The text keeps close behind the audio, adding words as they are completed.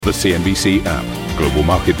The CNBC app. Global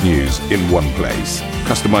market news in one place.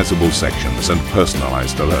 Customizable sections and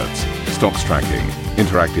personalized alerts. Stocks tracking,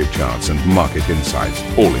 interactive charts and market insights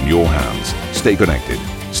all in your hands. Stay connected.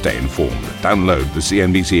 Stay informed. Download the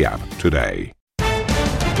CNBC app today.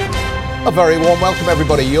 A very warm welcome,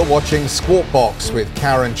 everybody. You're watching Squawk Box with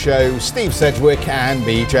Karen Cho, Steve Sedgwick and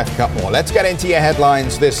me, Jeff Cutmore. Let's get into your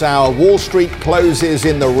headlines this hour. Wall Street closes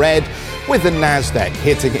in the red, with the Nasdaq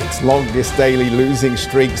hitting its longest daily losing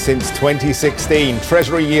streak since 2016.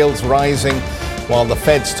 Treasury yields rising, while the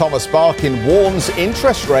Fed's Thomas Barkin warns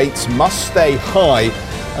interest rates must stay high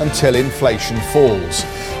until inflation falls.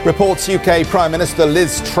 Reports UK Prime Minister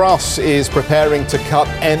Liz Truss is preparing to cut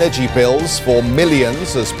energy bills for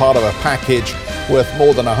millions as part of a package worth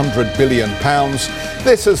more than £100 billion.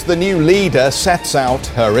 This as the new leader sets out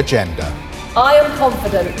her agenda. I am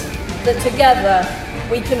confident that together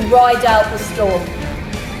we can ride out the storm,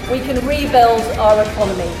 we can rebuild our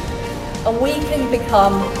economy, and we can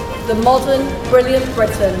become the modern, brilliant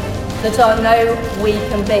Britain that I know we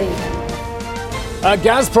can be.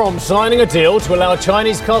 Gazprom signing a deal to allow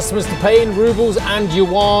Chinese customers to pay in rubles and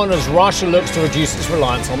yuan as Russia looks to reduce its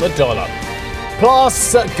reliance on the dollar.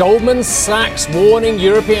 Plus, Goldman Sachs warning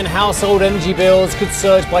European household energy bills could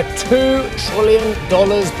surge by $2 trillion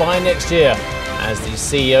by next year, as the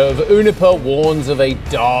CEO of Uniper warns of a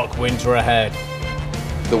dark winter ahead.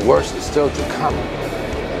 The worst is still to come.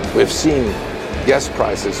 We've seen gas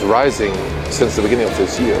prices rising since the beginning of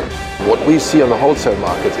this year. What we see on the wholesale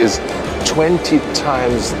market is 20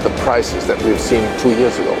 times the prices that we've seen 2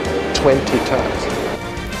 years ago. 20 times.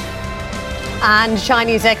 And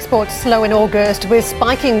Chinese exports slow in August, with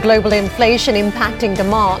spiking global inflation impacting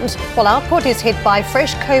demand, while output is hit by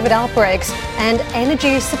fresh COVID outbreaks and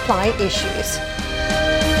energy supply issues.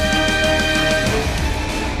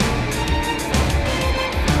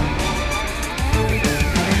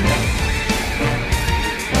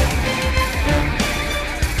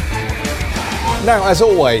 Now, as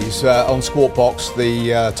always, on Squawk Box,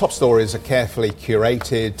 the top stories are carefully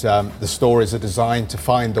curated. The stories are designed to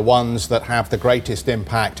find the ones that have the greatest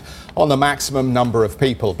impact on the maximum number of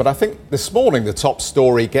people. But I think this morning the top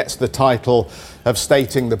story gets the title of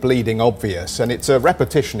stating the bleeding obvious, and it's a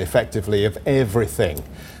repetition, effectively, of everything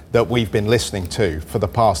that we've been listening to for the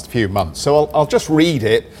past few months. So I'll just read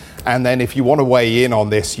it, and then if you want to weigh in on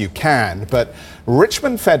this, you can. But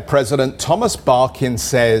Richmond Fed President Thomas Barkin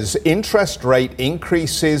says interest rate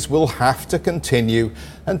increases will have to continue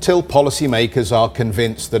until policymakers are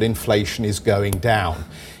convinced that inflation is going down.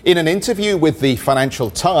 In an interview with the Financial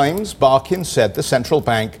Times, Barkin said the central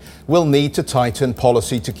bank will need to tighten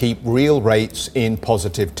policy to keep real rates in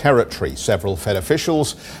positive territory. Several Fed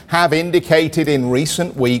officials have indicated in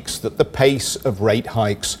recent weeks that the pace of rate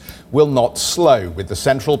hikes will not slow, with the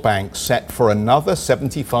central bank set for another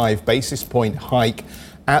 75 basis point hike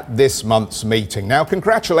at this month's meeting. Now,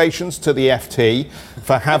 congratulations to the FT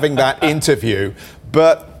for having that interview,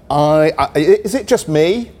 but is it just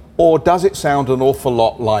me, or does it sound an awful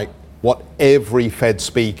lot like what every Fed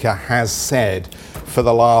speaker has said for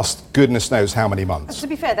the last goodness knows how many months? To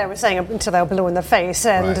be fair, they were saying until they were blue in the face,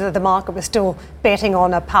 and the market was still betting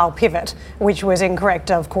on a Powell pivot, which was incorrect,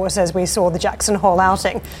 of course, as we saw the Jackson Hole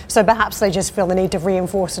outing. So perhaps they just feel the need to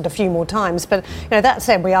reinforce it a few more times. But that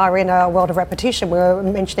said, we are in a world of repetition. We were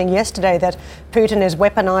mentioning yesterday that Putin is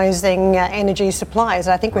weaponizing energy supplies.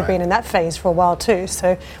 I think we've been in that phase for a while too.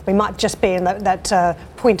 So we might just be in that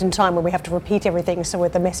point in time where we have to repeat everything so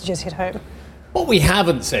the messages hit home. What we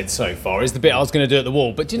haven't said so far is the bit I was going to do at the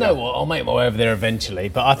wall. But do you know what? I'll make my way over there eventually.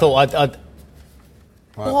 But I thought I'd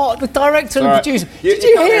what? The director and producer. Did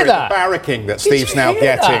you hear that? The barracking that Steve's now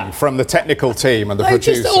getting from the technical team and the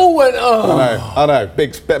producer. Just all went, oh. I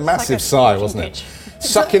know. Massive sigh, wasn't it?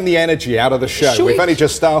 Sucking the energy out of the show. We've only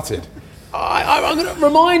just started. I'm going to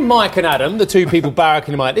remind Mike and Adam, the two people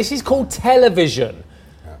barracking Mike, this is called television.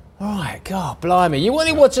 All right, God, blimey. You want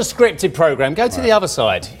to watch a scripted programme, go to the other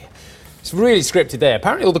side. It's really scripted there.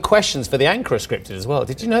 Apparently all the questions for the anchor are scripted as well.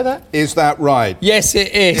 Did you know that? Is that right? Yes,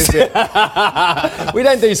 it is. Is it? We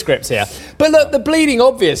don't do scripts here. But look, the bleeding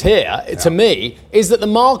obvious here, to me, is that the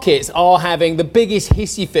markets are having the biggest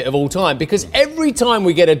hissy fit of all time, because every time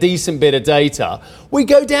we get a decent bit of data, we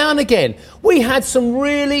go down again. We had some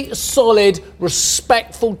really solid,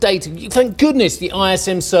 respectful data. Thank goodness the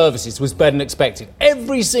ISM services was better than expected.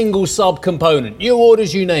 Every single sub-component, new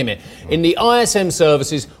orders, you name it, in the ISM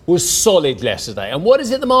services was solid yesterday. And what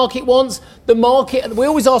is it the market wants? The market, we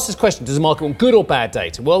always ask this question, does the market want good or bad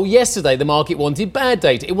data? Well, yesterday the market wanted bad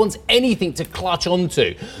data. It wants anything to clutch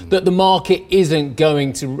onto that the market isn't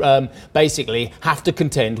going to basically have to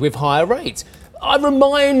contend with higher rates. I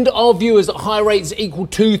remind our viewers that high rates equal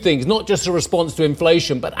two things, not just a response to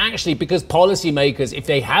inflation, but actually because policymakers, if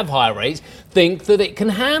they have high rates, think that it can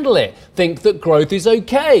handle it, think that growth is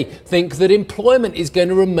okay, think that employment is going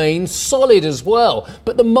to remain solid as well.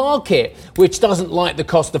 But the market, which doesn't like the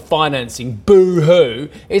cost of financing, boo-hoo,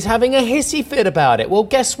 is having a hissy fit about it. Well,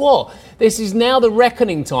 guess what? This is now the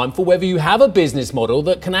reckoning time for whether you have a business model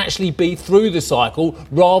that can actually be through the cycle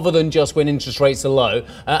rather than just when interest rates are low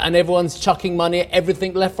and everyone's chucking money at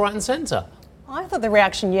everything left, right and centre. I thought the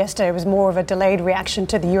reaction yesterday was more of a delayed reaction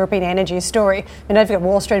to the European energy story. And don't forget,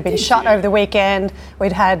 Wall Street had been shut over the weekend.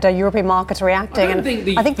 We'd had European markets reacting.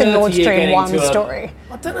 I think the Nord Stream 1 story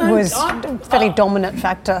was a fairly dominant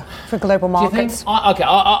factor for global markets.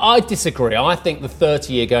 I disagree. I think the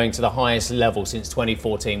 30-year going to the highest level since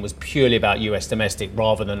 2014 was purely about US domestic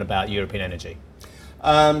rather than about European energy.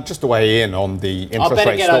 Just to weigh in on the interest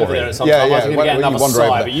rate get story. Over there at some time. I was going to get another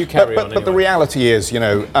side, but you carry on. But the reality is,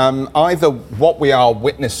 either what we are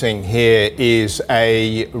witnessing here is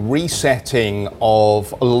a resetting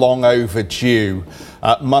of long overdue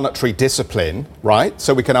monetary discipline, right?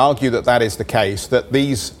 So we can argue that that is the case, that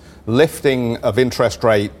these lifting of interest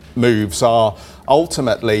rate moves are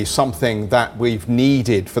ultimately something that we've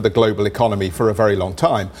needed for the global economy for a very long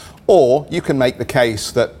time. Or you can make the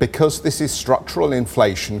case that because this is structural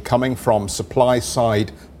inflation coming from supply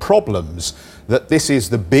side problems, that this is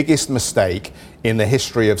the biggest mistake in the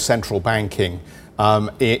history of central banking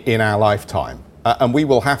in our lifetime. And we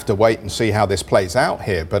will have to wait and see how this plays out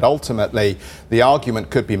here. But ultimately, the argument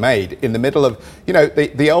could be made in the middle of,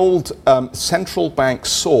 the old central bank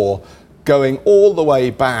saw going all the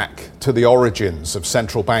way back to the origins of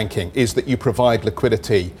central banking is that you provide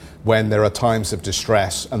liquidity when there are times of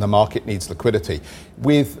distress and the market needs liquidity.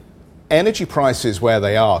 With energy prices where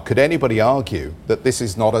they are, could anybody argue that this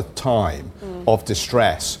is not a time of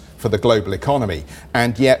distress for the global economy?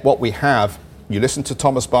 And yet what we have, you listen to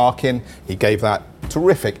Thomas Barkin, he gave that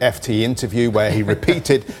terrific FT interview where he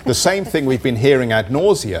repeated the same thing we've been hearing ad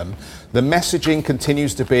nauseum. The messaging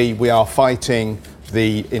continues to be we are fighting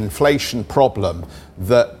the inflation problem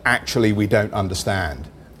that actually we don't understand.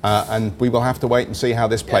 And we will have to wait and see how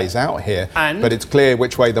this plays out here. But it's clear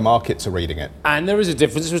which way the markets are reading it. And there is a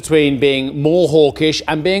difference between being more hawkish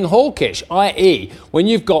and being hawkish, i.e. when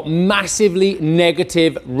you've got massively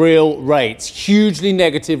negative real rates, hugely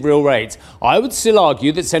negative real rates, I would still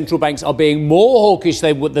argue that central banks are being more hawkish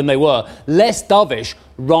than they were, less dovish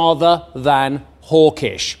rather than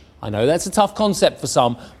hawkish. I know that's a tough concept for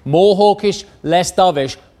some. More hawkish, less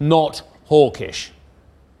dovish, not hawkish.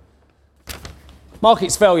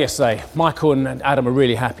 Markets fell yesterday. Michael and Adam are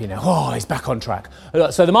really happy now. Oh, he's back on track.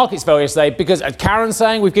 So the markets fell yesterday because, as Karen's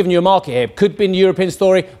saying, we've given you a market here. Could be a European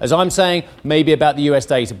story. As I'm saying, maybe about the US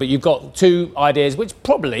data. But you've got two ideas, which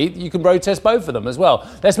probably you can road test both of them as well.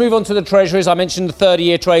 Let's move on to the Treasuries. I mentioned the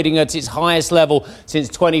 30-year trading at its highest level since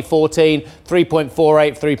 2014. 3.48,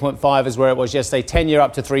 3.5 is where it was yesterday. 10-year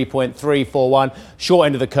up to 3.341. Short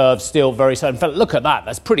end of the curve still very solid. In fact, look at that.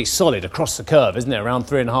 That's pretty solid across the curve, isn't it? Around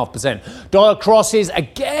 3.5%. Dollar cross is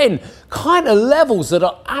again kind of levels that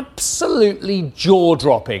are absolutely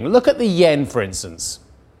jaw-dropping. Look at the yen, for instance.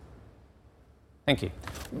 Thank you.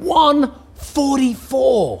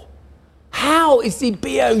 144. How is the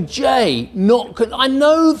BOJ not... I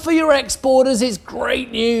know for your exporters it's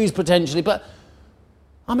great news potentially, but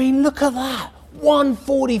I mean, look at that.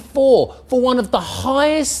 144 for one of the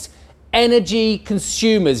highest energy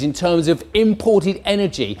consumers in terms of imported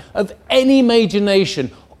energy of any major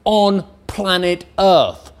nation on planet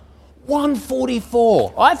Earth.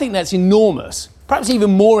 144. I think that's enormous. Perhaps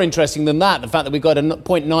even more interesting than that, the fact that we've got a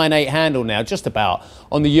 0.98 handle now, just about,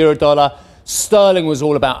 on the euro dollar. Sterling was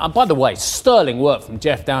all about, and by the way, sterling worked from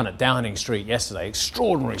Jeff down at Downing Street yesterday.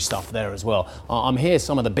 Extraordinary stuff there as well. I'm here,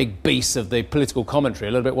 some of the big beasts of the political commentary,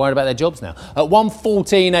 a little bit worried about their jobs now. At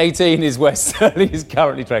 114.18 is where sterling is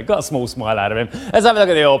currently trading. Got a small smile out of him. Let's have a look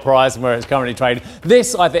at the oil price and where it's currently trading.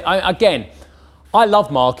 This, I think, again, I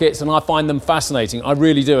love markets and I find them fascinating. I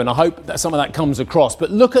really do. And I hope that some of that comes across.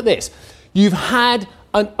 But look at this. You've had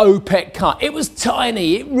an OPEC cut. It was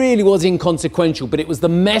tiny. It really was inconsequential. But it was the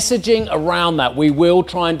messaging around that. We will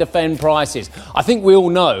try and defend prices. I think we all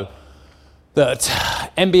know that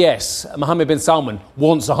MBS, Mohammed bin Salman,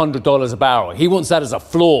 wants $100 a barrel. He wants that as a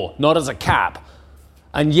floor, not as a cap.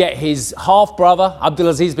 And yet his half-brother,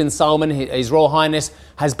 Abdulaziz bin Salman, His Royal Highness,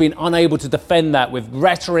 has been unable to defend that with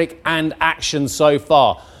rhetoric and action so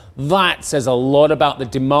far. That says a lot about the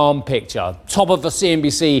demand picture. Top of the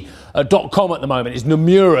CNBC.com at the moment is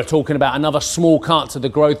Nomura talking about another small cut to the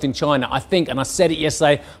growth in China. I think, and I said it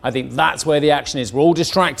yesterday, I think that's where the action is. We're all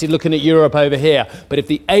distracted looking at Europe over here. But if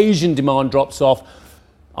the Asian demand drops off,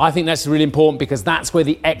 I think that's really important because that's where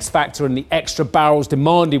the X factor and the extra barrels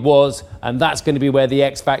demanded was, and that's going to be where the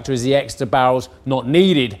X factor is the extra barrels not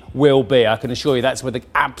needed will be. I can assure you that's where the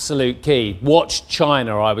absolute key. Watch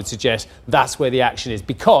China, I would suggest. That's where the action is,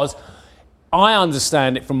 because I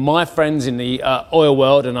understand it from my friends in the oil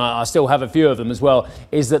world, and I still have a few of them as well,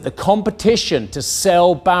 is that the competition to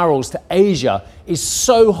sell barrels to Asia is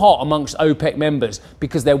so hot amongst OPEC members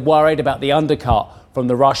because they're worried about the undercut from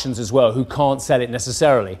the Russians as well, who can't sell it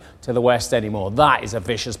necessarily to the West anymore. That is a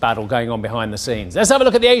vicious battle going on behind the scenes. Let's have a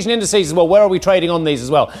look at the Asian indices as well. Where are we trading on these as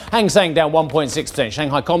well? Hang Seng down 1.6%.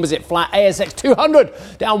 Shanghai Composite flat. ASX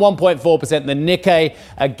 200 down 1.4%. The Nikkei,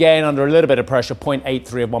 again, under a little bit of pressure,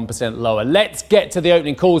 0.83 of 1% lower. Let's get to the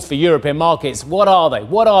opening calls for European markets. What are they?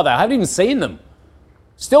 What are they? I haven't even seen them.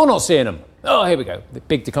 Still not seeing them. Oh, here we go. The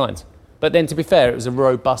big declines. But then, to be fair, it was a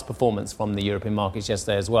robust performance from the European markets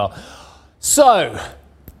yesterday as well. So,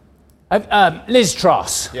 Liz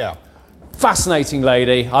Truss. Yeah. Fascinating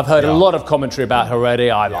lady. I've heard a lot of commentary about her already.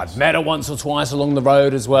 I've met her once or twice along the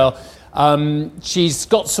road as well. She's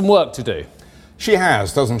got some work to do. She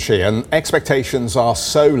has, doesn't she? And expectations are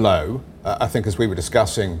so low, I think, as we were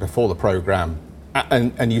discussing before the programme,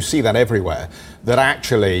 and you see that everywhere, that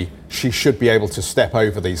actually she should be able to step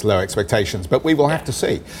over these low expectations. But we will have to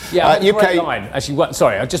see. Yeah, a great line. Actually,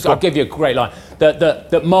 sorry, I'll give you a great line.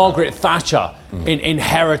 That Margaret Thatcher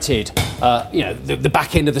inherited, the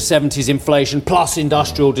back end of the 70s inflation plus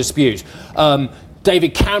industrial dispute.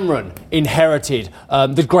 David Cameron inherited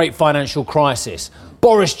the great financial crisis.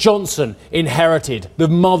 Boris Johnson inherited the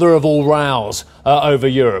mother of all rows over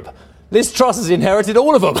Europe. Liz Truss has inherited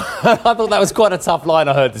all of them. I thought that was quite a tough line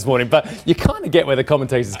I heard this morning, but you kind of get where the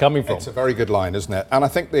commentator's coming from. It's a very good line, isn't it? And I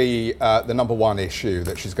think the number one issue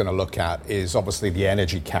that she's going to look at is obviously the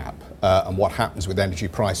energy cap and what happens with energy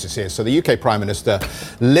prices here. So the UK Prime Minister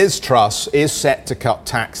Liz Truss is set to cut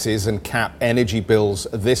taxes and cap energy bills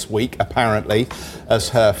this week, apparently, as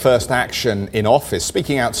her first action in office.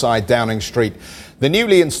 Speaking outside Downing Street, the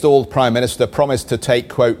newly installed Prime Minister promised to take,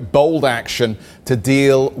 quote, bold action to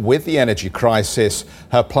deal with the energy crisis.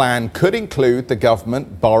 Her plan could include the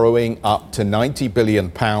government borrowing up to £90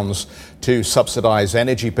 billion to subsidise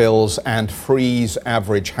energy bills and freeze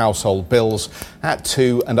average household bills at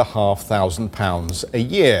 £2,500 a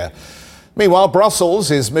year. Meanwhile,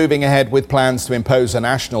 Brussels is moving ahead with plans to impose a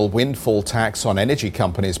national windfall tax on energy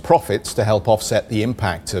companies' profits to help offset the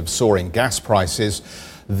impact of soaring gas prices.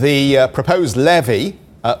 The proposed levy,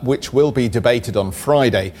 which will be debated on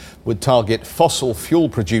Friday, would target fossil fuel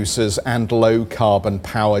producers and low-carbon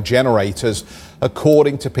power generators,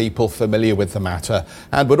 according to people familiar with the matter,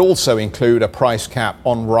 and would also include a price cap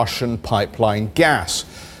on Russian pipeline gas.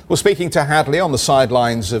 Well, speaking to Hadley on the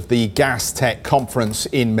sidelines of the Gas Tech conference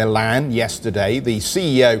in Milan yesterday, the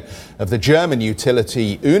CEO of the German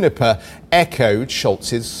utility Uniper echoed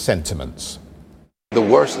Scholz's sentiments. The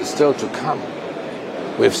worst is still to come.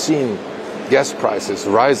 We've seen gas prices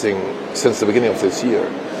rising since the beginning of this year.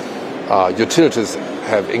 Utilities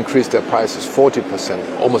have increased their prices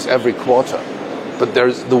 40% almost every quarter. But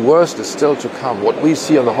the worst is still to come. What we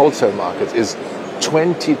see on the wholesale market is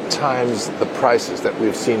 20 times the prices that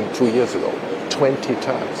we've seen 2 years ago. 20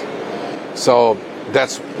 times. So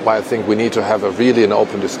that's why I think we need to have an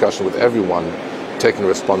open discussion with everyone, taking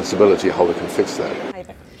responsibility how we can fix that.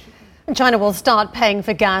 China will start paying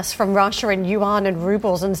for gas from Russia in yuan and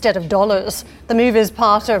rubles instead of dollars. The move is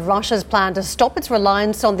part of Russia's plan to stop its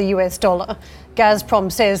reliance on the US dollar.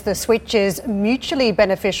 Gazprom says the switch is mutually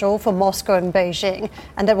beneficial for Moscow and Beijing,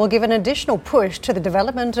 and that will give an additional push to the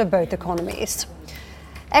development of both economies.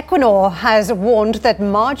 Equinor has warned that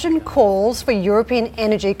margin calls for European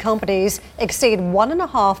energy companies exceed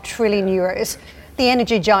 €1.5 trillion. The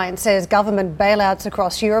energy giant says government bailouts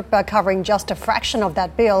across Europe are covering just a fraction of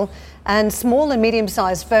that bill, and small and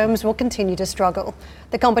medium-sized firms will continue to struggle.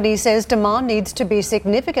 The company says demand needs to be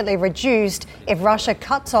significantly reduced if Russia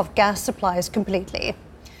cuts off gas supplies completely.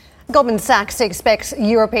 Goldman Sachs expects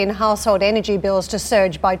European household energy bills to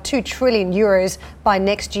surge by €2 trillion by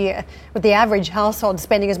next year, with the average household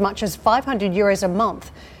spending as much as €500 a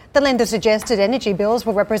month. The lender suggested energy bills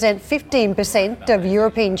will represent 15% of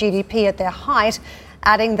European GDP at their height,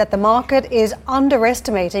 adding that the market is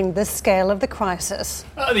underestimating the scale of the crisis.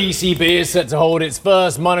 The ECB is set to hold its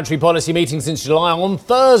first monetary policy meeting since July on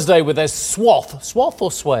Thursday with their swath. Swath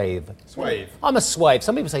or swathe? Swathe. I'm a swathe.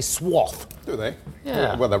 Some people say swath. Do they?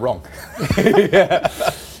 Yeah. Well, they're wrong. Yeah.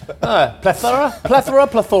 Plethora.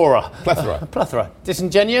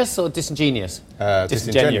 Disingenuous or disingenuous?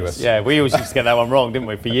 Disingenuous. Yeah, we always used to get that one wrong, didn't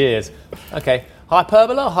we, for years? Okay.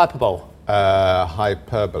 Hyperbola or hyperbole?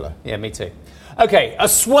 Hyperbola. Yeah, me too. Okay, a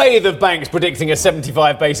swathe of banks predicting a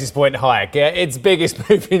 75 basis point hike. Yeah, its biggest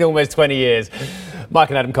move in almost 20 years. Mike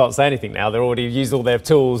and Adam can't say anything now. They're already used all their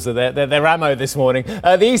tools, their ammo this morning. The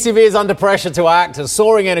ECB is under pressure to act as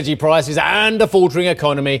soaring energy prices and a faltering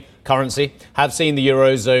currency have seen the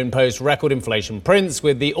Eurozone post record inflation prints,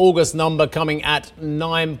 with the August number coming at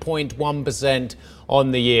 9.1%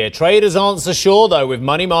 on the year. Traders aren't so sure, though, with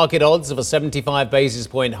money market odds of a 75 basis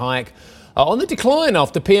point hike on the decline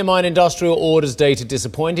after PMI and industrial orders data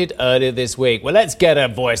disappointed earlier this week. Well, let's get a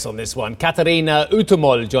voice on this one. Katarina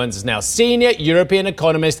Utomol joins us now, senior European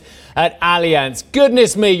economist at Allianz.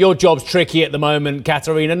 Goodness me, your job's tricky at the moment,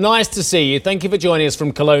 Katarina. Nice to see you. Thank you for joining us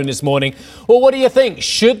from Cologne this morning. Well, what do you think?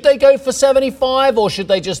 Should they go for 75 or should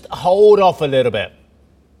they just hold off a little bit?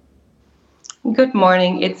 Good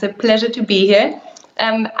morning. It's a pleasure to be here.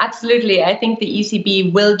 Absolutely. I think the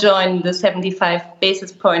ECB will join the 75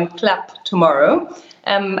 basis point club tomorrow.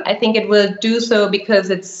 I think it will do so because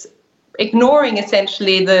it's ignoring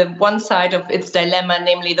essentially the one side of its dilemma,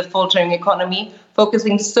 namely the faltering economy,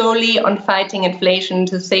 focusing solely on fighting inflation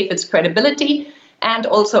to save its credibility and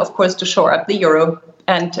also, of course, to shore up the euro.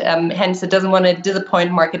 And hence, it doesn't want to disappoint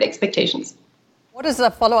market expectations. What does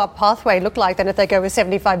the follow-up pathway look like then if they go with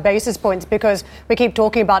 75 basis points? Because we keep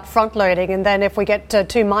talking about front-loading, and then if we get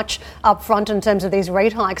too much up front in terms of these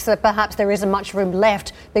rate hikes, that perhaps there isn't much room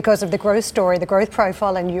left because of the growth story, the growth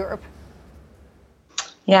profile in Europe.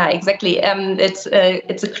 Yeah, exactly. It's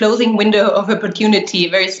a closing window of opportunity, a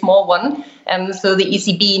very small one. So the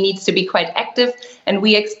ECB needs to be quite active, and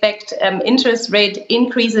we expect interest rate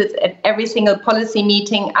increases at every single policy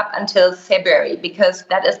meeting up until February, because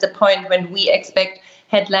that is the point when we expect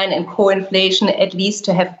headline and core inflation at least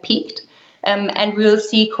to have peaked. And we'll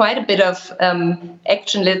see quite a bit of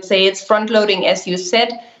action. Let's say it's front loading, as you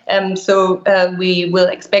said. So we will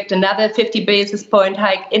expect another 50 basis point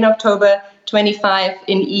hike in October, 25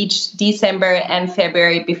 in each December and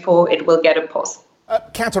February before it will get a pause.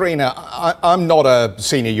 Katarina, I'm not a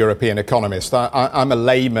senior European economist. I'm a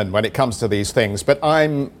layman when it comes to these things, but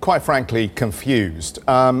I'm quite frankly confused.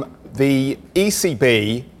 The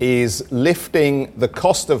ECB is lifting the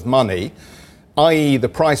cost of money, i.e. the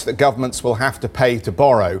price that governments will have to pay to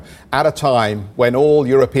borrow, at a time when all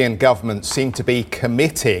European governments seem to be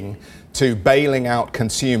committing to bailing out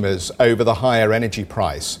consumers over the higher energy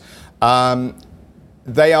price.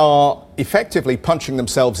 They are effectively punching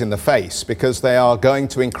themselves in the face because they are going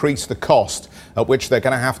to increase the cost at which they're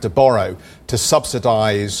going to have to borrow to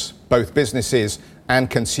subsidise both businesses and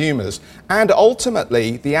consumers. And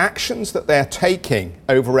ultimately, the actions that they're taking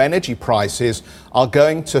over energy prices are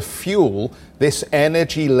going to fuel this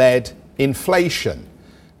energy-led inflation.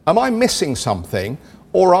 Am I missing something?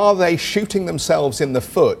 Or are they shooting themselves in the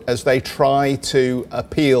foot as they try to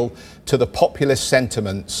appeal to the populist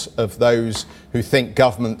sentiments of those who think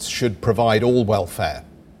governments should provide all welfare?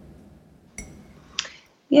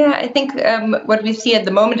 Yeah, I think what we see at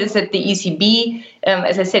the moment is that the ECB,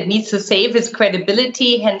 as I said, needs to save its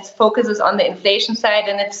credibility, hence focuses on the inflation side.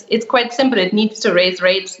 And it's quite simple. It needs to raise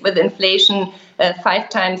rates with inflation 5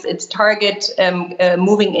 times its target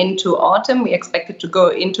moving into autumn. We expect it to go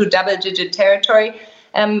into double-digit territory.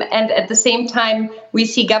 And at the same time, we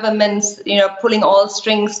see governments, pulling all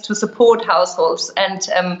strings to support households. And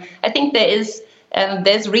I think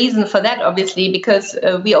there's reason for that, obviously, because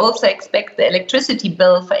we also expect the electricity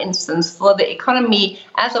bill, for instance, for the economy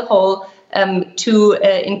as a whole to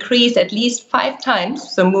increase at least 5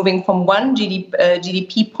 times. So moving from 1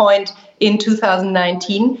 GDP point in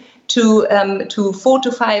 2019 to 4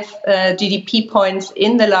 to 5 GDP points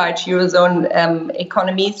in the large Eurozone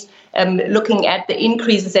economies. Looking at the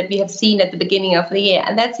increases that we have seen at the beginning of the year.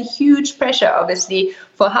 And that's a huge pressure, obviously,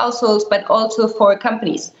 for households, but also for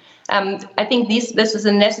companies. I think this is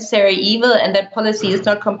a necessary evil, and that policy is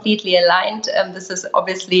not completely aligned. This is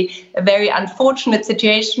obviously a very unfortunate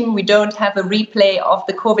situation. We don't have a replay of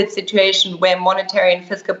the COVID situation where monetary and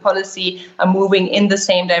fiscal policy are moving in the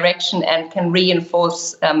same direction and can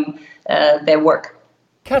reinforce their work.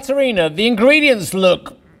 Katarina, the ingredients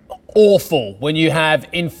look awful when you have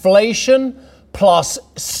inflation plus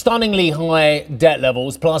stunningly high debt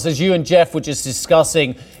levels, plus, as you and Jeff were just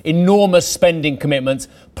discussing, enormous spending commitments,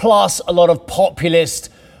 plus a lot of populist,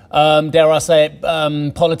 dare I say it,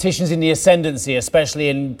 politicians in the ascendancy, especially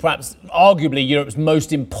in perhaps arguably Europe's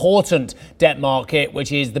most important debt market,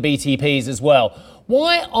 which is the BTPs as well.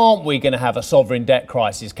 Why aren't we going to have a sovereign debt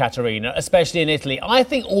crisis, Katarina, especially in Italy? I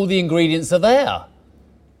think all the ingredients are there.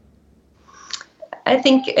 I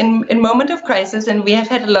think in moment of crisis, and we have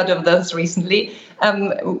had a lot of those recently,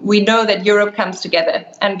 we know that Europe comes together,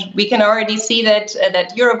 and we can already see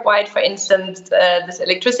that Europe-wide, for instance, this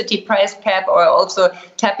electricity price cap or also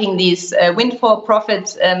tapping these windfall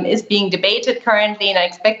profits is being debated currently, and I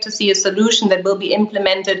expect to see a solution that will be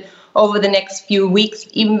implemented over the next few weeks,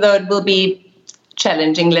 even though it will be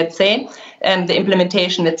challenging, let's say, the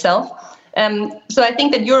implementation itself. So I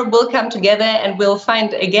think that Europe will come together and will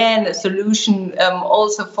find again a solution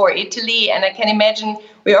also for Italy. And I can imagine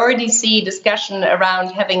we already see discussion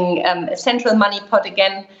around having a central money pot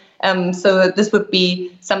again. So this would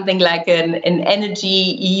be something like an energy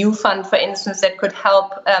EU fund, for instance, that could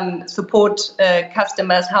help support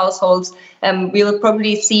customers, households. We will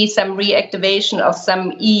probably see some reactivation of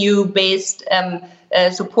some EU-based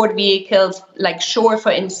support vehicles like SURE,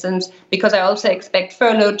 for instance, because I also expect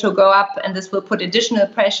furlough to go up, and this will put additional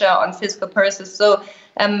pressure on fiscal purses. So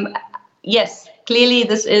yes, clearly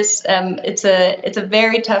this is it's a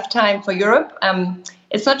very tough time for Europe.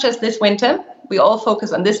 It's not just this winter. We all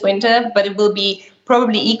focus on this winter, but it will be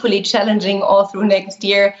probably equally challenging all through next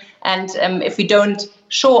year. And if we don't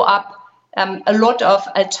shore up a lot of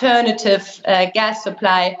alternative gas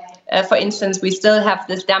supply, for instance, we still have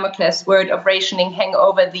this Damocles sword of rationing hang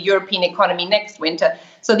over the European economy next winter.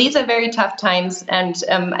 So these are very tough times, and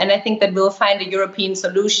I think that we'll find a European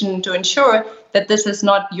solution to ensure that this is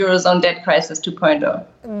not Eurozone debt crisis 2.0.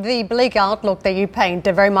 The bleak outlook that you paint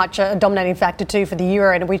are very much a dominating factor too for the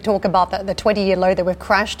euro, and we talk about the 20-year low that we've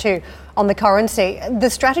crashed to on the currency. The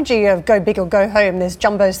strategy of go big or go home, there's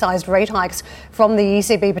jumbo-sized rate hikes from the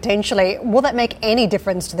ECB potentially. Will that make any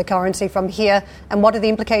difference to the currency from here, and what are the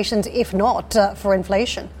implications, if not, for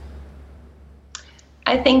inflation?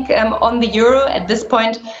 I think on the euro at this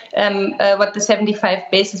point, what the 75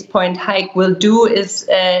 basis point hike will do is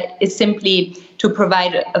simply to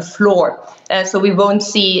provide a floor. So we won't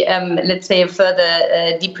see, let's say, a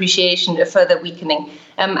further depreciation, a further weakening.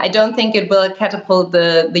 I don't think it will catapult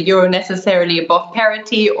the euro necessarily above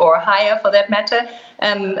parity or higher for that matter.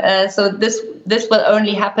 So this will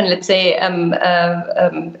only happen, let's say,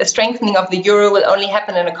 a strengthening of the euro will only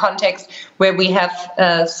happen in a context where we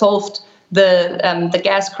have solved the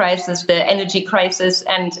gas crisis, the energy crisis,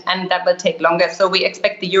 and that will take longer. So we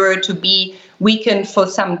expect the euro to be weakened for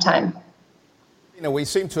some time. You know, we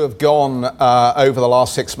seem to have gone over the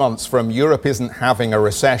last 6 months from Europe isn't having a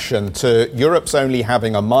recession to Europe's only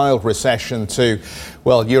having a mild recession to,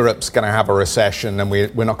 well, Europe's going to have a recession and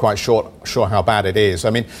we're not quite sure how bad it is. I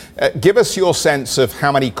mean, give us your sense of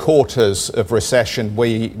how many quarters of recession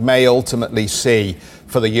we may ultimately see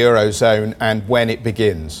for the Eurozone and when it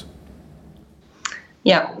begins.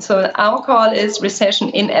 Yeah, so our call is recession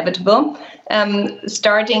inevitable,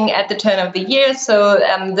 starting at the turn of the year. So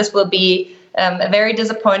this will be a very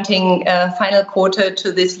disappointing final quarter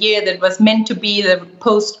to this year that was meant to be the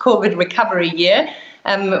post-COVID recovery year.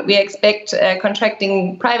 We expect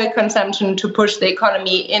contracting private consumption to push the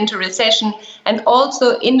economy into recession and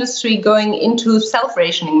also industry going into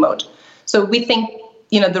self-rationing mode. So we think,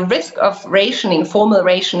 the risk of rationing, formal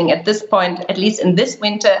rationing at this point, at least in this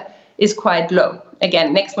winter, is quite low.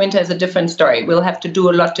 Again, next winter is a different story. We'll have to do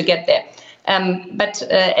a lot to get there. But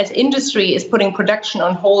as industry is putting production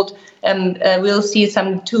on hold, we'll see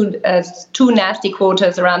some two nasty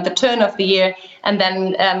quarters around the turn of the year, and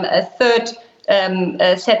then a third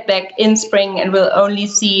setback in spring, and we'll only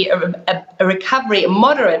see a recovery, a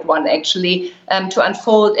moderate one actually, to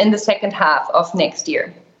unfold in the second half of next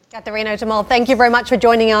year. Katharina Tamal, thank you very much for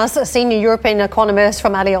joining us, a senior European economist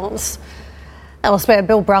from Allianz. Elsewhere,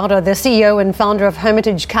 Bill Browder, the CEO and founder of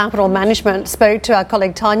Hermitage Capital Management, spoke to our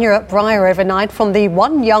colleague Tanya Breyer overnight from the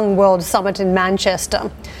One Young World Summit in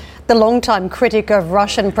Manchester. The longtime critic of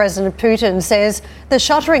Russian President Putin says the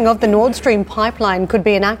shuttering of the Nord Stream pipeline could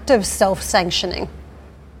be an act of self-sanctioning.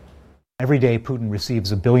 Every day, Putin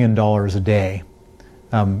receives $1 billion a day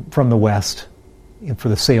from the West for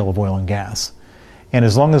the sale of oil and gas. And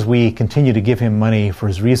as long as we continue to give him money for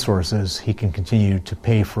his resources, he can continue to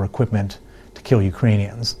pay for equipment to kill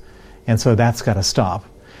Ukrainians. And so that's got to stop.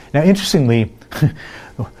 Now, interestingly,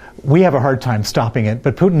 we have a hard time stopping it,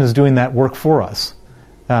 but Putin is doing that work for us.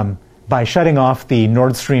 By shutting off the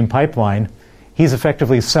Nord Stream pipeline, he's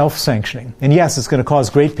effectively self-sanctioning. And yes, it's going to cause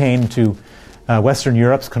great pain to Western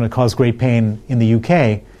Europe. It's going to cause great pain in the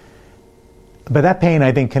UK. But that pain,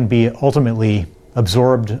 I think, can be ultimately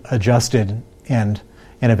absorbed, adjusted, and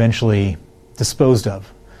eventually disposed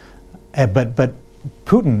of. But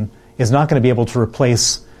Putin is not going to be able to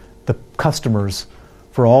replace the customers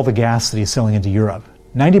for all the gas that he's selling into Europe.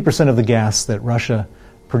 90% of the gas that Russia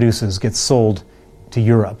produces gets sold to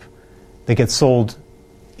Europe. They get sold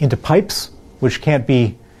into pipes which can't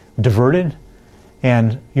be diverted,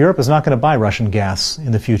 and Europe is not going to buy Russian gas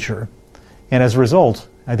in the future. And as a result,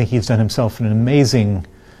 I think he's done himself an amazing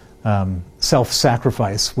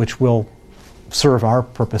self-sacrifice, which will serve our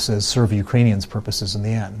purposes, serve Ukrainians' purposes in the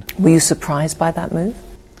end. Were you surprised by that move?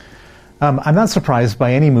 I'm not surprised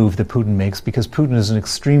by any move that Putin makes, because Putin is an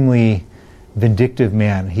extremely vindictive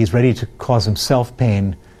man. He's ready to cause himself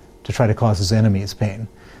pain to try to cause his enemies pain.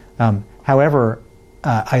 However,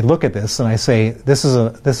 I look at this and I say, this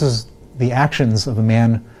is the actions of a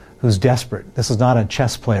man who's desperate. This is not a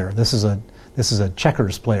chess player. This is a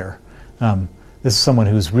checkers player. This is someone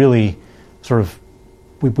who's really sort of,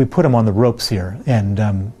 we put him on the ropes here, and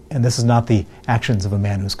this is not the actions of a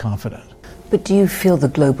man who's confident. But do you feel the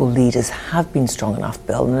global leaders have been strong enough,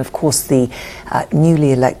 Bill? And of course, the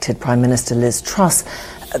newly elected Prime Minister Liz Truss,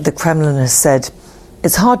 the Kremlin has said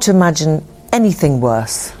it's hard to imagine anything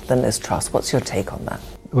worse than Liz Truss. What's your take on that?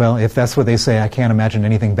 Well, if that's what they say, I can't imagine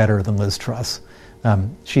anything better than Liz Truss.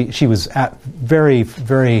 She was very,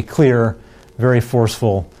 very clear, very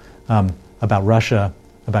forceful about Russia,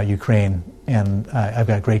 about Ukraine, and I've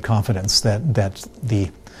got great confidence that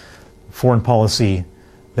the foreign policy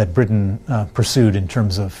that Britain pursued in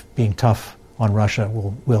terms of being tough on Russia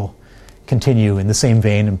will continue in the same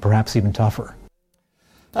vein and perhaps even tougher.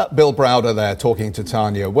 Bill Browder there talking to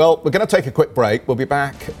Tanya. Well, we're going to take a quick break. We'll be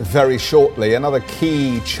back very shortly. Another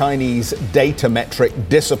key Chinese data metric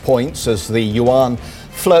disappoints as the yuan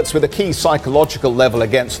flirts with a key psychological level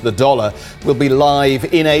against the dollar. We'll be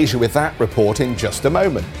live in Asia with that report in just a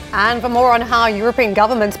moment. And for more on how European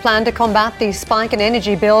governments plan to combat the spike in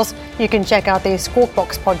energy bills, you can check out the Squawk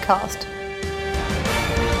Box podcast.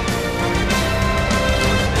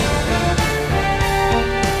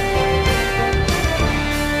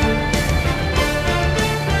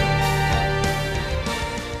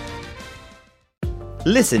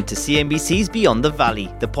 Listen to CNBC's Beyond the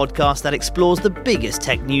Valley, the podcast that explores the biggest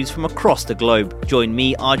tech news from across the globe. Join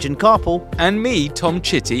me, Arjun Karpal. And me, Tom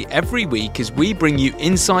Chitty, every week as we bring you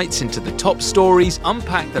insights into the top stories,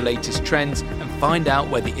 unpack the latest trends, and find out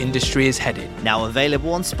where the industry is headed. Now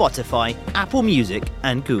available on Spotify, Apple Music,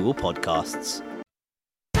 and Google Podcasts.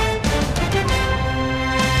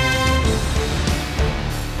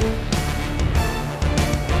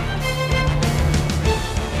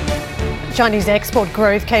 Chinese export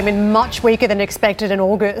growth came in much weaker than expected in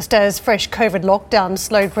August as fresh COVID lockdowns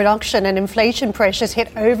slowed production and inflation pressures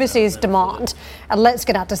hit overseas demand. And let's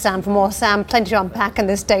get out to Sam for more. Sam, plenty to unpack in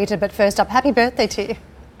this data, but first up, happy birthday to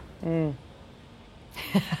you.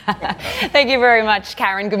 Thank you very much,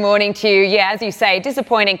 Karen. Good morning to you. Yeah, as you say,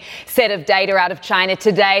 disappointing set of data out of China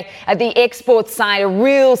today. At the export side, a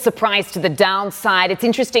real surprise to the downside. It's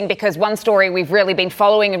interesting because one story we've really been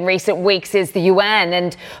following in recent weeks is the yuan,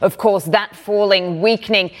 and of course that falling,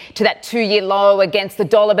 weakening to that 2-year low against the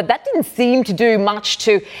dollar. But that didn't seem to do much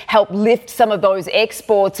to help lift some of those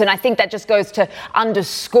exports, and I think that just goes to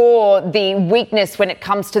underscore the weakness when it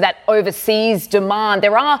comes to that overseas demand.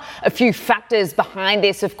 There are a few factors behind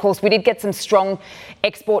this. Of course, we did get some strong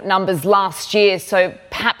export numbers last year, so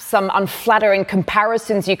perhaps some unflattering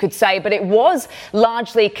comparisons, you could say, but it was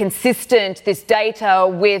largely consistent, this data,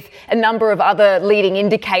 with a number of other leading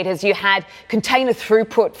indicators. You had container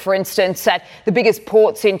throughput, for instance, at the biggest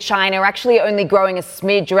ports in China, actually only growing a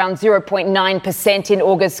smidge, around 0.9% in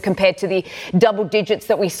August compared to the double digits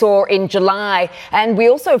that we saw in July. And we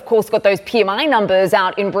also, of course, got those PMI numbers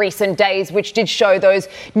out in recent days, which did show those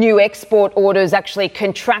new export orders actually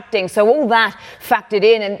contracting. So all that factored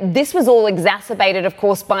in, and this was all exacerbated, of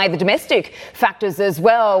course, by the domestic factors as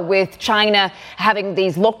well, with China having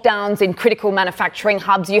these lockdowns in critical manufacturing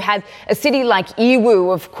hubs. You had a city like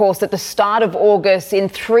Yiwu, of course, at the start of August in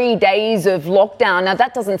 3 days of lockdown. Now,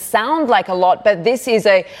 that doesn't sound like a lot, but this is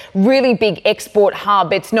a really big export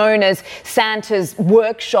hub. It's known as Santa's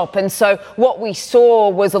workshop. And so what we saw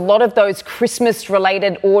was a lot of those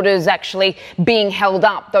Christmas-related orders actually being held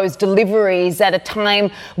up, those deliveries at a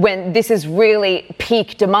time when this is really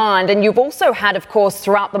peak demand. And you've also had, of course,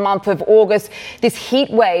 throughout the month of August, this heat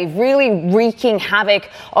wave really wreaking havoc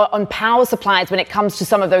on power supplies when it comes to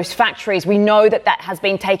some of those factories. We know that that has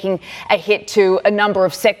been taking a hit to a number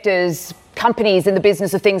of sectors, companies in the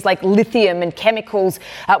business of things like lithium and chemicals,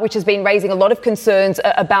 which has been raising a lot of concerns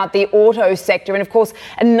about the auto sector. And of course,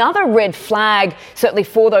 another red flag, certainly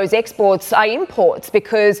for those exports, are imports,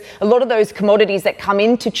 because a lot of those commodities that come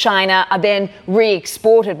into China are then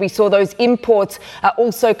re-exported. We saw those imports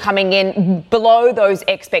also coming in below those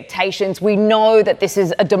expectations. We know that this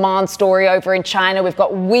is a demand story over in China. We've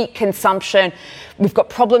got weak consumption, We've got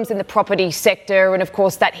problems in the property sector and, of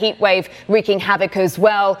course, that heat wave wreaking havoc as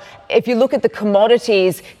well. If you look at the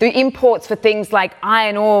commodities, the imports for things like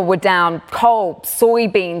iron ore were down, coal,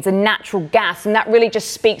 soybeans and natural gas. And that really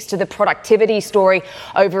just speaks to the productivity story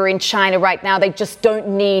over in China right now. They just don't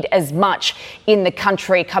need as much in the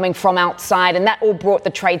country coming from outside. And that all brought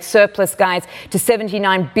the trade surplus, guys, to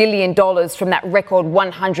 $79 billion from that record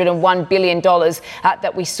 $101 billion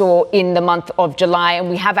that we saw in the month of July.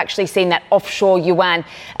 And we have actually seen that offshore yuan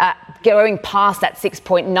going past that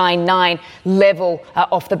 6.99 level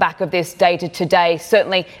off the back of this data today.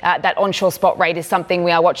 Certainly that onshore spot rate is something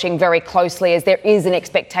we are watching very closely, as there is an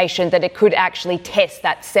expectation that it could actually test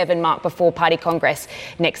that 7 mark before Party Congress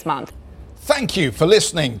next month. Thank you for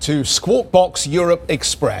listening to Squawk Box Europe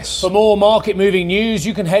Express. For more market-moving news,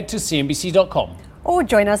 you can head to cnbc.com. Or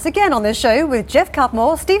join us again on the show with Jeff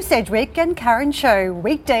Cutmore, Steve Sedgwick and Karen Cho,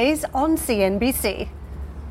 weekdays on CNBC.